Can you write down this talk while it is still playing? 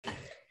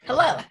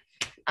Hello,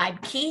 I'm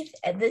Keith,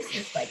 and this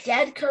is my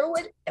dad,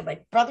 Kerwin, and my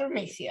brother,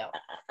 Maceo.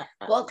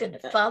 Welcome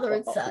to Father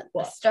and Son,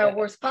 a Star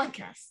Wars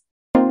podcast.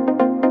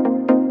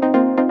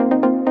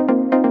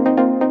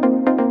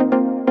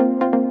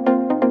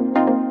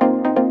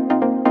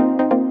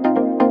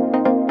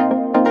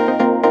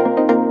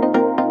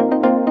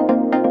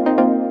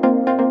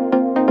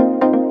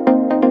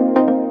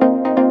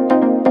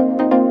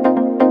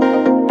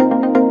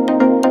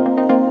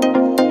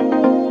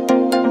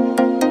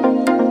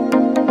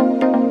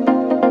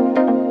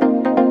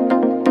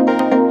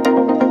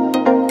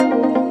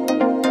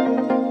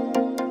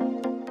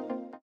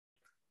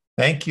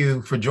 Thank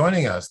you for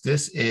joining us.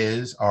 This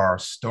is our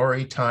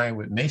Story Time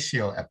with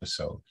Maceo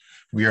episode.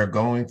 We are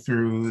going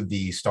through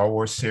the Star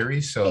Wars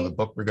series. So the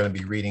book we're going to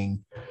be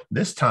reading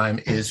this time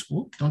is,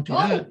 don't do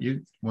that.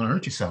 You want to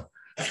hurt yourself,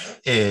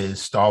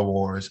 is Star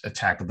Wars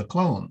Attack of the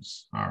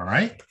Clones. All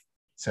right.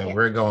 So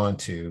we're going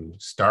to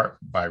start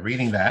by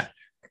reading that.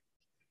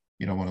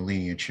 You don't want to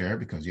lean in your chair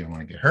because you don't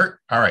want to get hurt.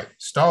 All right.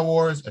 Star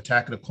Wars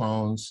Attack of the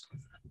Clones,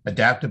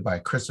 adapted by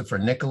Christopher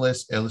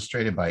Nicholas,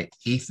 illustrated by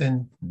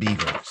Ethan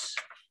Beavers.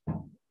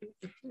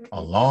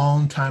 A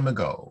long time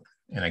ago,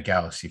 in a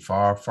galaxy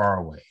far, far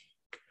away,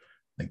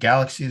 the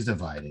galaxy is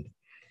divided.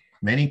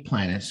 Many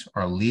planets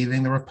are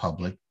leaving the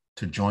Republic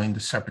to join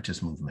the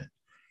Separatist movement.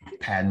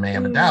 Padme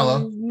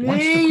Amidala,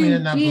 once the Queen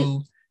of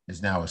Naboo,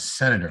 is now a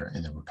senator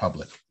in the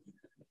Republic.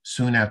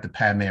 Soon after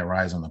Padme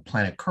arrives on the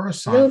planet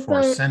Coruscant for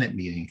a Senate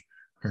meeting,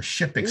 her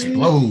ship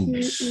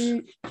explodes.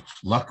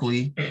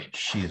 Luckily,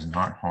 she is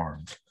not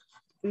harmed.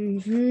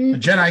 The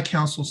Jedi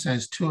Council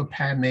sends two of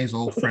Padme's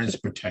old friends to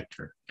protect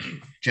her.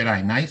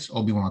 Jedi Knights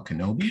Obi-Wan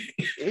Kenobi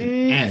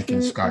and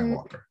Anakin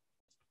Skywalker.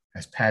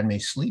 As Padme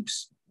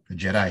sleeps, the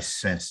Jedi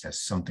sense that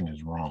something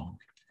is wrong.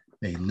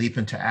 They leap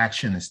into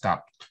action and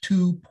stop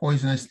two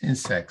poisonous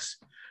insects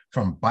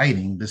from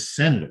biting the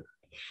senator.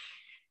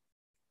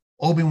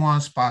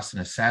 Obi-Wan spots an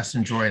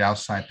assassin droid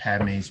outside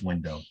Padme's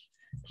window.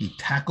 He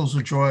tackles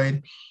the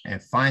droid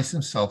and finds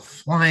himself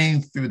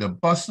flying through the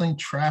bustling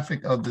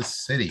traffic of the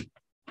city.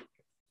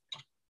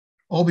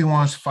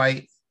 Obi-Wan's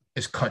fight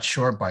is cut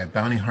short by a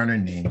bounty hunter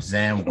named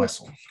Zam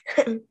Wesell.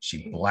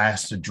 She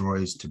blasts the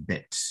droids to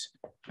bits.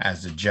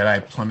 As the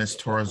Jedi plummets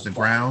towards the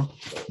ground,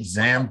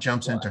 Zam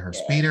jumps into her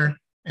speeder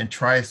and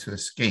tries to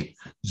escape.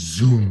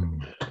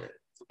 Zoom!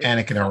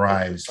 Anakin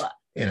arrives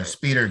in a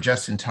speeder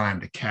just in time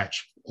to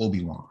catch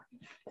Obi-Wan.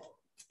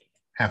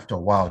 After a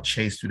wild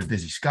chase through the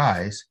busy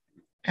skies,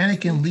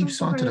 Anakin leaps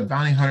onto the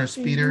bounty hunter's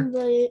speeder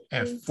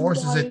and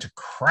forces it to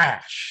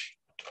crash.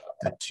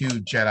 The two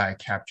Jedi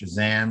capture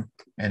Zam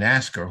and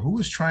ask her who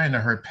is trying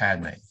to hurt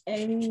Padme.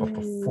 But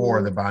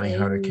before the bounty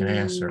hunter can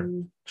answer,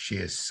 she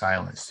is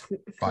silenced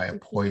by a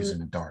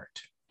poison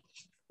dart.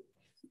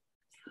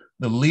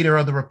 The leader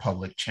of the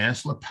Republic,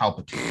 Chancellor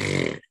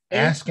Palpatine,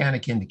 asks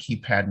Anakin to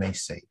keep Padme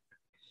safe.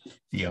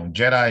 The young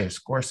Jedi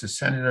escorts the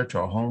senator to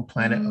a home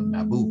planet of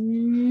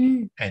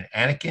Naboo, and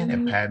Anakin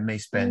and Padme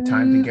spend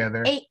time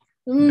together. They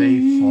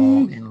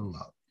fall in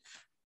love.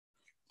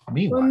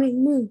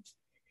 Meanwhile,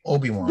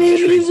 Obi-Wan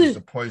traces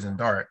the poison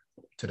dart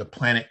to the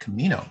planet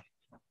Kamino.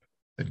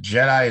 The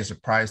Jedi is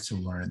surprised to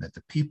learn that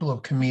the people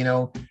of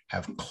Kamino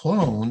have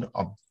cloned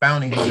a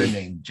bounty hunter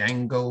named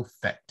Jango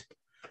Fett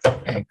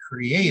and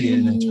created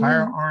an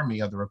entire army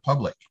of the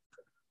Republic.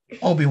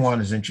 Obi-Wan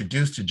is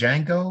introduced to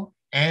Jango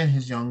and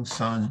his young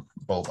son,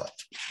 Boba.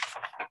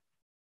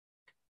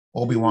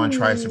 Obi-Wan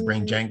tries to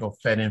bring Jango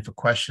Fett in for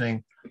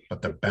questioning,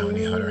 but the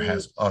bounty hunter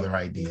has other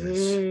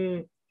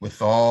ideas.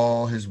 With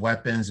all his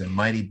weapons and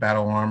mighty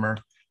battle armor,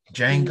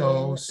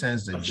 Jango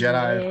sends the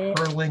Jedi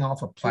hurling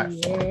off a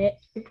platform.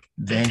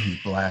 Then he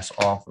blasts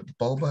off with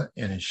Boba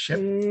in his ship,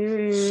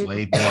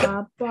 Slave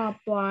One.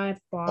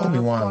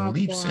 Obi-Wan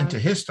leaps into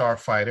his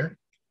starfighter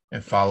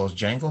and follows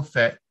Jango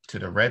Fett to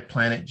the red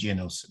planet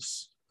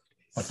Geonosis.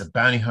 But the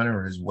bounty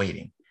hunter is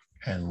waiting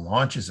and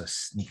launches a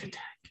sneak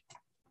attack.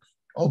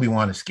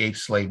 Obi-Wan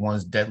escapes Slave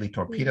One's deadly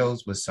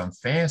torpedoes with some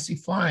fancy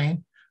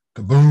flying.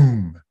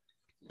 Kaboom!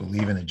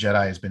 Believing the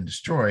Jedi has been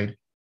destroyed,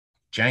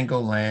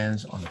 Jango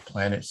lands on the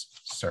planet's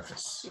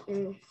surface.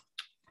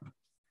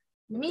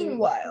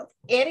 Meanwhile,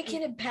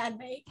 Anakin and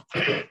Padme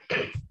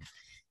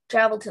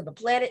travel to the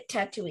planet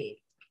Tatooine.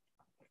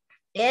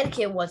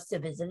 Anakin wants to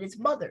visit his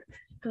mother,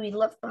 who he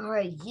left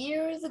behind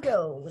years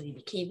ago when he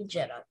became a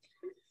Jedi.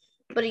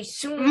 But he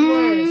soon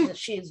learns that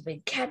she has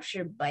been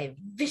captured by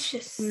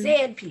vicious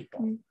sand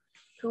people,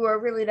 who are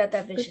really not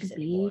that vicious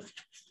anymore.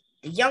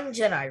 The young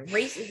Jedi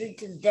races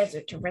into the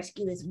desert to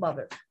rescue his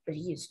mother, but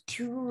he is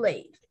too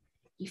late.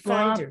 He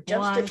finds her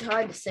just in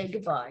time to say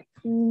goodbye.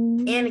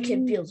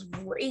 Anakin feels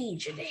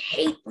rage and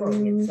hate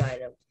growing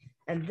inside him,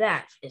 and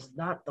that is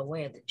not the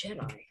way of the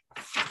Jedi.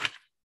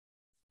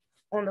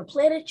 On the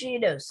planet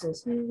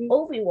Geonosis,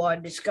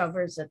 Obi-Wan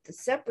discovers that the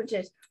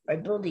Separatists are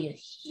building a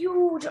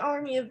huge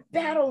army of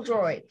battle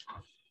droids.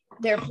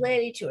 They're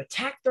planning to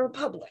attack the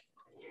Republic.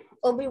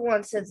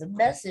 Obi-Wan sends a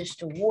message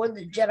to warn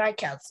the Jedi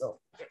Council,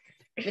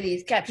 but he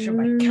is captured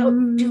by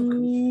Count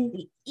Dooku,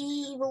 the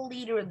evil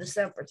leader of the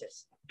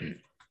Separatists.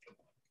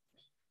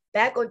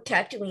 Back on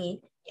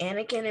Tatooine,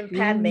 Anakin and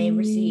Padme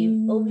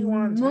receive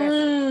Obi-Wan's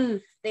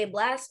message. They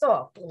blast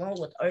off along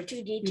with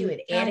R2-D2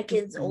 and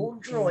Anakin's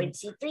old droid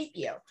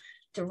C-3PO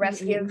to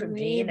rescue him from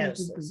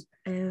Geonosis.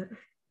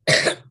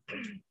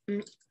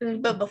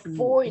 But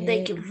before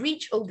they can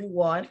reach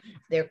Obi-Wan,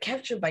 they're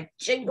captured by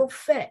Jango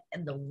Fett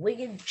and the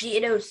winged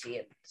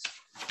Geonosians.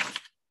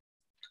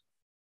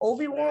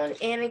 Obi-Wan,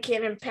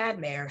 Anakin, and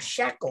Padme are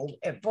shackled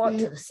and brought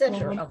to the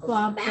center of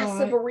a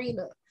massive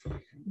arena.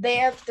 They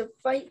have to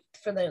fight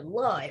for their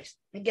lives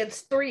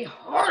against 3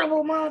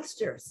 horrible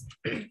monsters.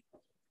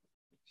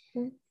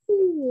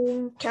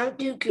 Count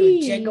Dooku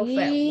and Jango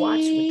Fett watch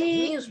with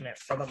amusement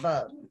from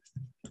above.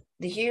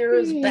 The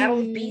heroes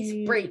battle the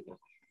beasts bravely,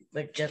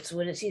 but just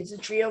when it seems the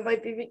trio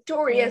might be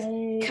victorious,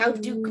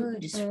 Count Dooku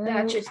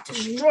dispatches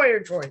destroyer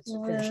droids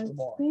to finish them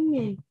off.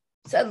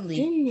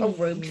 Suddenly, a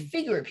robed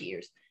figure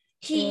appears.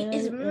 He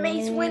is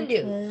Mace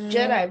Windu,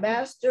 Jedi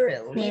Master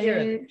and leader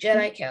of the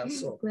Jedi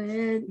Council.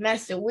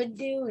 Master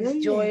Windu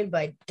is joined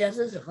by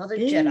dozens of other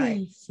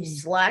Jedi who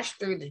slash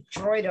through the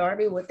droid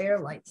army with their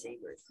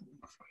lightsabers.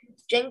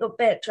 Jango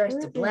Fett tries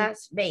to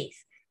blast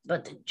Mace,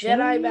 but the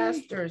Jedi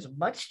Master is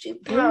much too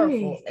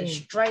powerful and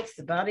strikes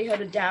the bounty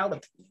hunter down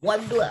with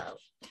one blow.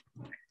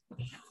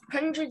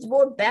 Hundreds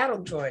more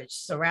battle droids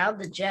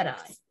surround the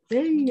Jedi.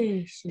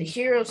 The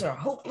heroes are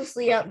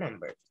hopelessly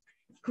outnumbered.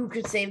 Who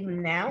could save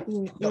them now?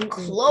 The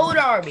clone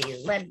army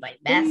led by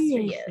Master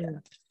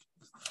Yoda.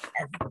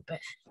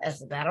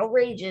 As the battle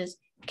rages,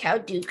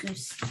 Count Dooku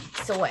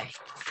sneaks away.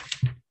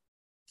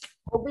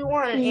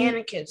 Obi-Wan and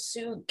Anakin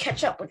soon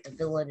catch up with the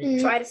villain and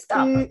try to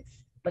stop him.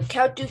 But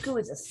Count Dooku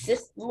is a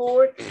Sith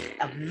Lord,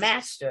 a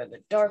master of the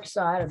dark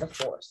side of the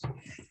Force.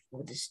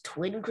 With his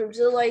twin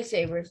crimson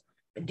lightsabers,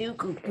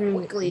 Dooku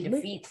quickly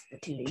defeats the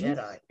 2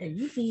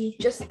 Jedi.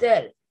 Just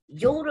then,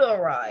 Yoda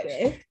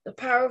arrives. The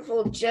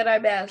powerful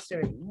Jedi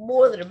Master is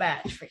more than a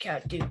match for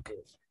Count Dooku.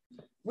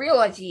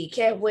 Realizing he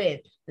can't win,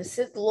 the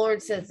Sith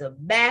Lord sends a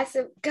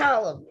massive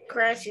column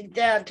crashing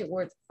down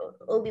towards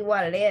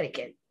Obi-Wan and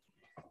Anakin.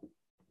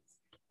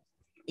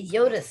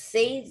 Yoda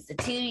saves the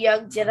 2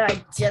 young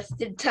Jedi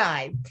just in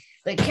time,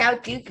 but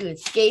Count Dooku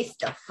escapes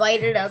to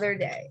fight another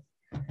day.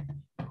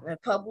 The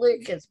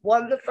Republic has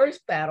won the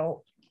first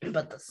battle,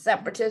 but the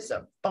Separatists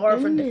are far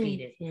from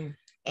defeated.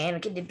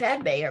 Anakin and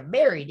Padme are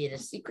married in a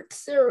secret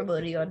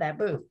ceremony on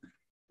Naboo.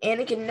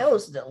 Anakin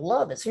knows that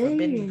love is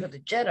forbidden for the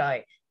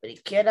Jedi, but he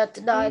cannot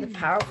deny the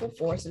powerful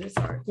force in his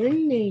heart.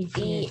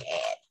 The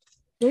end.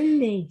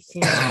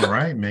 All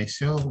right,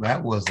 Maceo,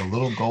 that was a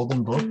little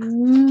golden book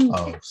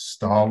of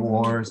Star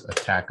Wars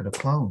Attack of the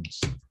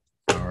Clones.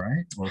 All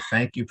right. Well,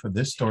 thank you for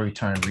this story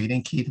time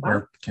reading. Keith,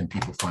 where can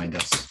people find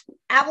us?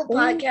 Apple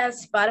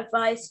Podcasts,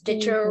 Spotify,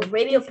 Stitcher,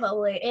 Radio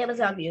Public,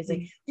 Amazon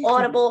Music,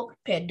 Audible,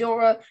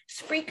 Pandora,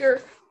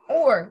 Spreaker,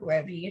 or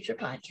wherever you get your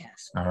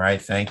podcasts. All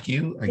right. Thank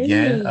you.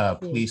 Again,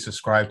 please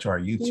subscribe to our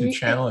YouTube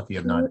channel if you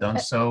have not done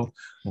so.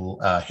 We'll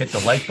hit the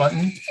like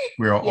button.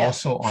 We are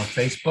also on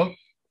Facebook.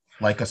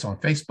 Like us on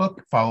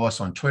Facebook, follow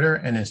us on Twitter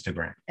and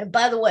Instagram. And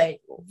by the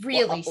way,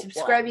 really,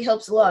 subscribing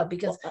helps a lot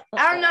because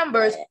our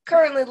numbers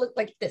currently look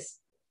like this.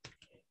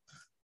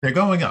 They're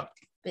going up.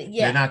 But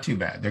yeah, they're not too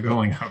bad. They're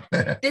going up.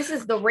 This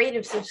is the rate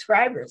of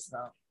subscribers,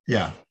 though.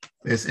 Yeah,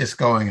 it's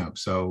going up.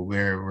 So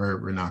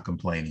we're not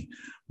complaining.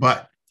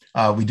 But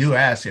we do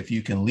ask if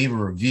you can leave a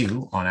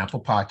review on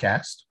Apple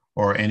Podcasts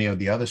or any of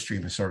the other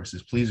streaming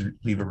services. Please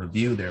leave a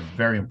review. They're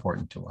very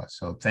important to us.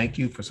 So thank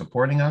you for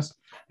supporting us.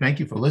 Thank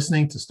you for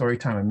listening to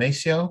Storytime with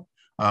Maceo.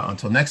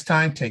 Until next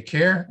time, take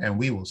care, and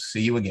we will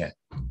see you again.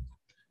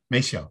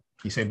 Maceo,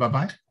 you say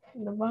bye-bye?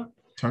 Bye-bye.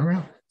 Turn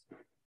around.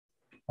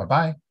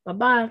 Bye-bye.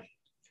 Bye-bye.